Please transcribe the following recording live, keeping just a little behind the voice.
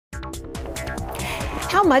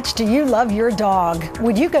How much do you love your dog?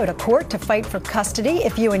 Would you go to court to fight for custody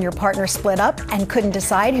if you and your partner split up and couldn't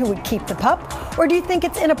decide who would keep the pup? Or do you think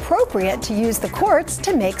it's inappropriate to use the courts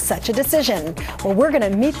to make such a decision? Well, we're going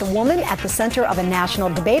to meet the woman at the center of a national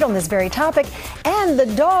debate on this very topic and the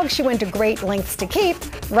dog she went to great lengths to keep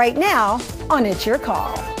right now on It's Your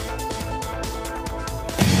Call.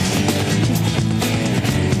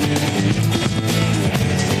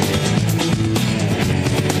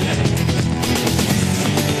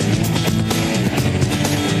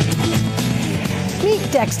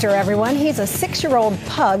 Dexter, everyone. He's a 6-year-old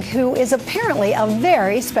pug who is apparently a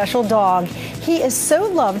very special dog. He is so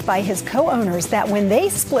loved by his co-owners that when they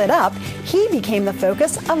split up, he became the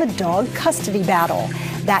focus of a dog custody battle.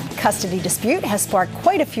 That custody dispute has sparked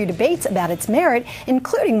quite a few debates about its merit,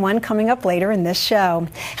 including one coming up later in this show.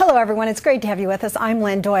 Hello, everyone. It's great to have you with us. I'm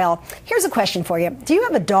Lynn Doyle. Here's a question for you. Do you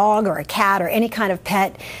have a dog or a cat or any kind of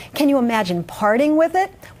pet? Can you imagine parting with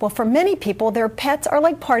it? Well, for many people, their pets are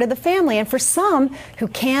like part of the family, and for some who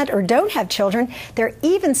can't or don't have children, they're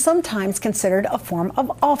even sometimes considered a form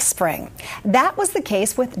of offspring. That was the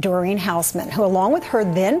case with Doreen Houseman, who, along with her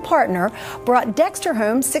then partner, brought Dexter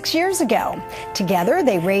home 6 years ago. Together,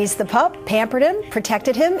 they raised the pup, pampered him,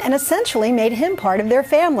 protected him, and essentially made him part of their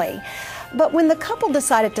family. But when the couple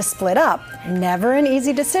decided to split up, never an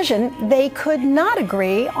easy decision, they could not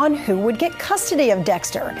agree on who would get custody of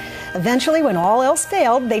Dexter. Eventually, when all else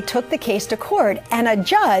failed, they took the case to court, and a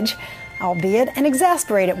judge, albeit an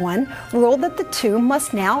exasperated one, ruled that the two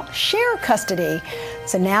must now share custody.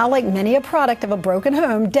 So now, like many a product of a broken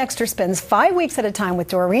home, Dexter spends 5 weeks at a time with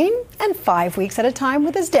Doreen and 5 weeks at a time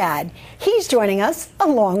with his dad. He's joining us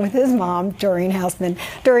along with his mom, Doreen Houseman.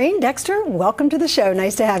 Doreen, Dexter, welcome to the show.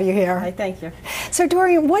 Nice to have you here. Hi, thank you. So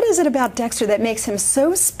Doreen, what is it about Dexter that makes him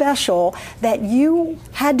so special that you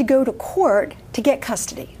had to go to court to get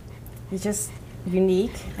custody? He's just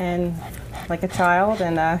unique and like a child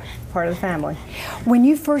and a part of the family. When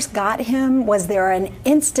you first got him, was there an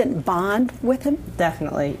instant bond with him?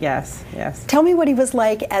 Definitely, yes, yes. Tell me what he was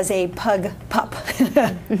like as a pug pup.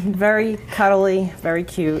 Very cuddly, very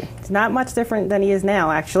cute. Not much different than he is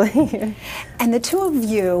now, actually. And the two of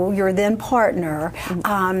you, your then partner,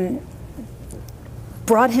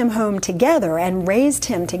 brought him home together and raised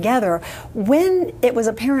him together. When it was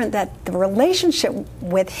apparent that the relationship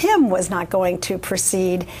with him was not going to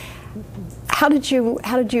proceed, how did you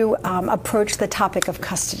approach the topic of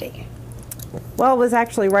custody? Well, it was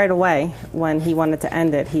actually right away when he wanted to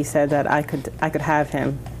end it. He said that I could have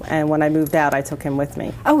him, and when I moved out, I took him with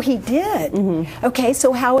me. Oh, he did? Mm-hmm. Okay,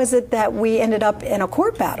 so how is it that we ended up in a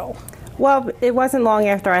court battle? Well, it wasn't long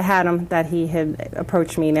after I had him that he had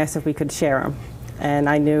approached me and asked if we could share him. And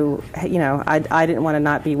I knew, you know, I didn't want to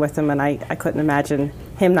not be with him, and I couldn't imagine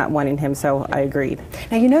him not wanting him, so I agreed.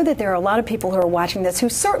 Now, you know that there are a lot of people who are watching this who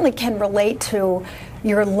certainly can relate to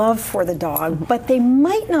your love for the dog, but they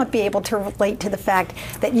might not be able to relate to the fact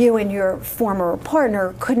that you and your former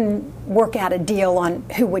partner couldn't work out a deal on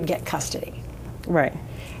who would get custody. Right.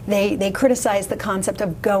 They criticize the concept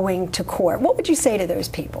of going to court. What would you say to those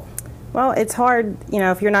people? Well, it's hard, you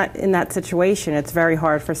know, if you're not in that situation, it's very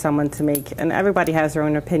hard for someone to make, and everybody has their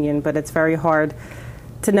own opinion, but it's very hard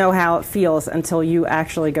to know how it feels until you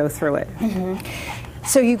actually go through it. Mm-hmm.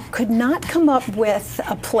 So you could not come up with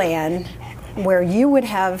a plan where you would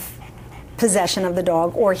have possession of the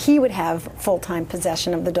dog or he would have full-time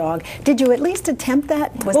possession of the dog. Did you at least attempt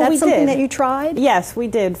that? Was that something that you tried? Yes, we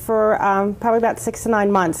did. For probably about 6 to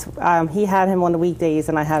 9 months. He had him on the weekdays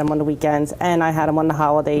and I had him on the weekends, and I had him on the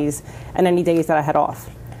holidays and any days that I had off.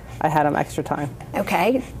 I had him extra time.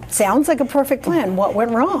 Okay. Sounds like a perfect plan. What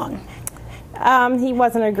went wrong? He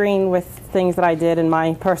wasn't agreeing with things that I did in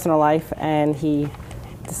my personal life, and he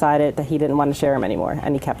decided that he didn't want to share him anymore,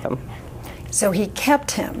 and he kept him. So he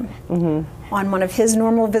kept him on one of his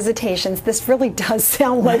normal visitations. This really does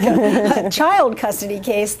sound like a child custody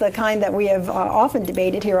case, the kind that we have often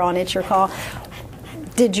debated here on It's Your Call.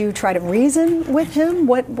 Did you try to reason with him?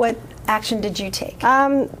 What action did you take?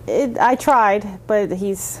 I tried, but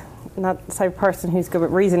he's not the type of person who's good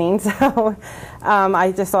at reasoning, so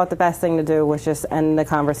I just thought the best thing to do was just end the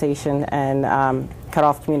conversation and cut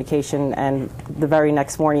off communication, and the very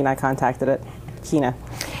next morning I contacted it. Kina.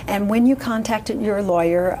 And when you contacted your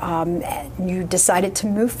lawyer, you decided to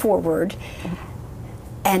move forward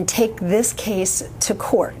and take this case to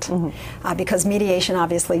court because mediation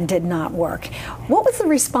obviously did not work. What was the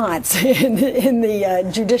response in the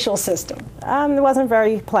judicial system? It wasn't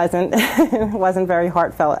very pleasant. It wasn't very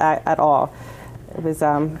heartfelt at all. It was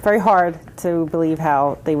very hard to believe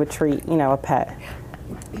how they would treat, you know, a pet.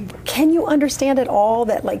 Can you understand at all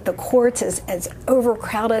that, like, the courts, as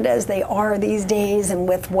overcrowded as they are these days, and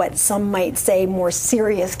with what some might say more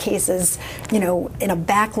serious cases, you know, in a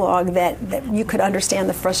backlog, that you could understand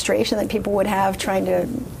the frustration that people would have trying to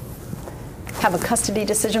have a custody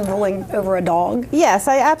decision ruling over a dog? Yes,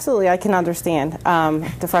 I can understand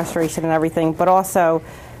the frustration and everything, but also,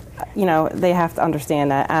 you know, they have to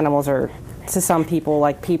understand that animals are, to some people,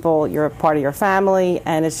 like people, you're a part of your family,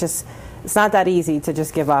 and it's not that easy to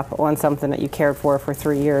just give up on something that you cared for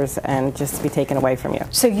 3 years and just to be taken away from you.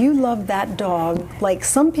 So you love that dog like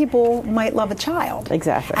some people might love a child.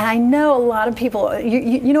 Exactly. And I know a lot of people,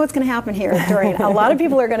 you know what's going to happen here, Doreen. A lot of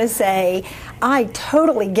people are going to say, I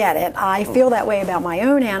totally get it. I feel that way about my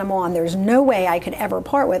own animal, and there's no way I could ever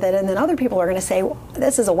part with it. And then other people are going to say, well,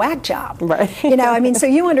 this is a whack job. Right. You know, I mean, so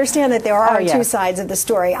you understand that there are yes. two sides of the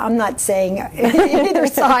story. I'm not saying either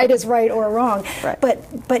side is right or wrong. Right.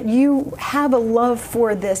 But you have a love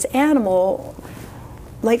for this animal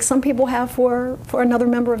like some people have for another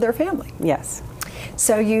member of their family. Yes.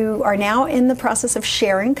 So you are now in the process of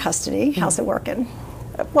sharing custody. How's it working?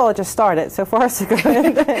 Well, it just started. So far, so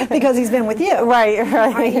good. Because he's been with you. Right.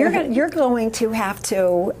 All right, you're going to have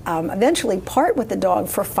to eventually part with the dog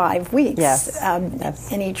for 5 weeks. Yes.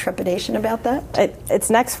 Yes. Any trepidation about that?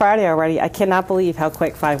 It's next Friday already. I cannot believe how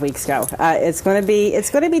quick 5 weeks go. It's going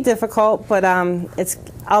to be difficult, but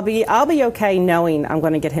I'll be okay knowing I'm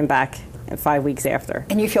going to get him back 5 weeks after.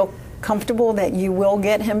 And you feel comfortable that you will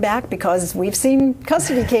get him back? Because we've seen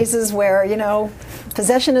custody cases where, you know,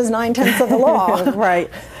 possession is 9/10 of the law. Right.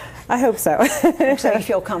 I hope so. So you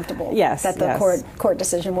feel comfortable? Yes. That the yes. court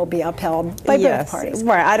decision will be upheld by yes. both parties?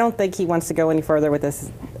 Right. I don't think he wants to go any further with this,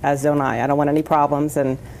 as don't I. I don't want any problems,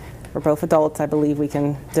 and we're both adults. I believe we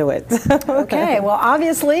can do it. Okay. Well,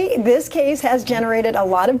 obviously, this case has generated a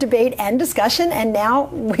lot of debate and discussion, and now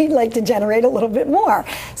we'd like to generate a little bit more.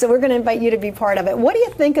 So we're going to invite you to be part of it. What do you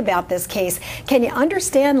think about this case? Can you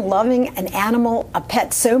understand loving an animal, a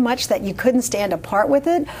pet, so much that you couldn't stand apart with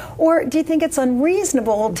it? Or do you think it's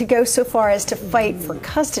unreasonable to go so far as to fight for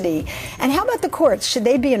custody? And how about the courts? Should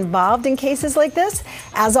they be involved in cases like this?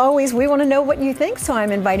 As always, we want to know what you think, so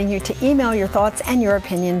I'm inviting you to email your thoughts and your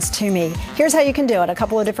opinions to me. Here's how you can do it. A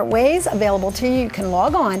couple of different ways available to you. You can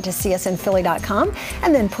log on to csinphilly.com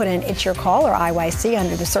and then put in It's Your Call or IYC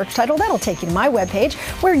under the search title. That'll take you to my webpage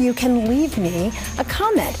where you can leave me a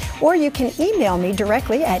comment, or you can email me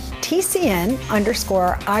directly at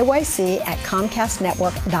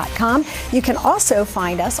tcn_IYC@comcastnetwork.com. You can also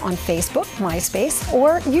find us on Facebook, MySpace,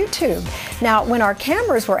 or YouTube. Now, when our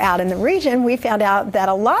cameras were out in the region, we found out that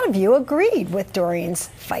a lot of you agreed with Doreen's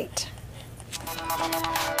fight.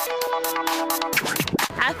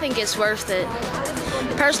 I think it's worth it.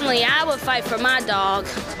 Personally, I would fight for my dog.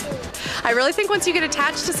 I really think once you get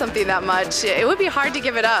attached to something that much, it would be hard to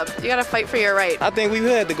give it up. You gotta fight for your right. I think we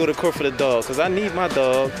had to go to court for the dog, because I need my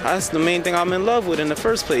dog. That's the main thing I'm in love with in the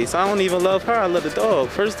first place. I don't even love her, I love the dog,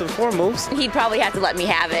 first and foremost. He'd probably have to let me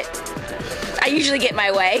have it. I usually get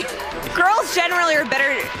my way. Girls generally are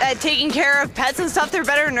better at taking care of pets and stuff. They're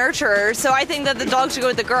better nurturers, so I think that the dog should go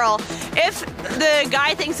with the girl. If the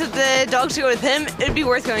guy thinks that the dog should go with him, it'd be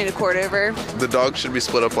worth going to court over. The dog should be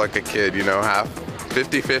split up like a kid, you know, half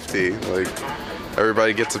 50-50. Like,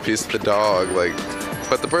 everybody gets a piece of the dog, like,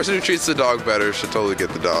 but the person who treats the dog better should totally get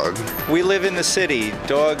the dog. We live in the city.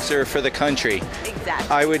 Dogs are for the country. Exactly.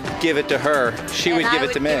 I would give it to her. She would give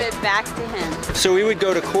it to me. I would give it back to him. So we would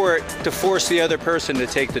go to court to force the other person to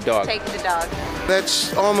take the dog. Take the dog.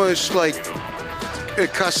 That's almost like a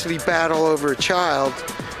custody battle over a child,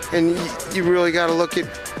 and you really got to look at,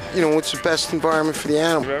 you know, what's the best environment for the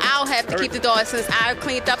animal. I'll have to keep the dog since I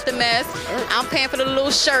cleaned up the mess. I'm paying for the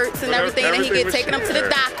little shirts and everything that he gets, taking them to the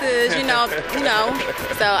doctors, you know.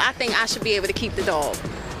 So I think I should be able to keep the dog.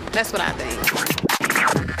 That's what I think.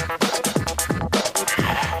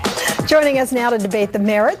 Joining us now to debate the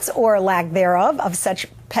merits or lack thereof of such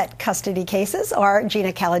pet custody cases are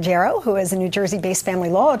Gina Calogero, who is a New Jersey-based family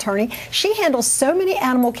law attorney. She handles so many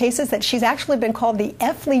animal cases that she's actually been called the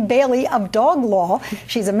F. Lee Bailey of dog law.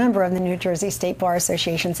 She's a member of the New Jersey State Bar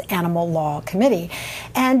Association's Animal Law Committee.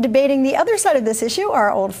 And debating the other side of this issue, our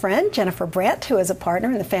old friend Jennifer Brandt, who is a partner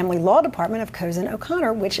in the Family Law Department of Cozen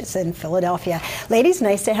O'Connor, which is in Philadelphia. Ladies,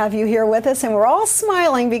 nice to have you here with us, and we're all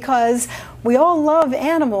smiling because we all love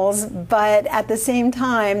animals, but at the same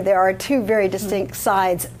time, there are two very distinct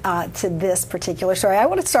sides to this particular story. I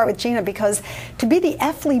want to start with Gina, because to be the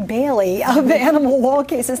F. Lee Bailey of animal law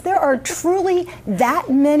cases, there are truly that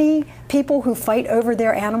many people who fight over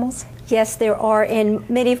their animals? Yes, there are, and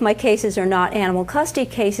many of my cases are not animal custody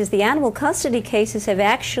cases. The animal custody cases have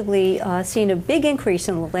actually seen a big increase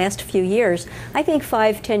in the last few years. I think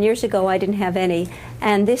 5-10 years ago I didn't have any,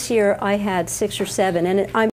 and this year I had 6 or 7, and I'm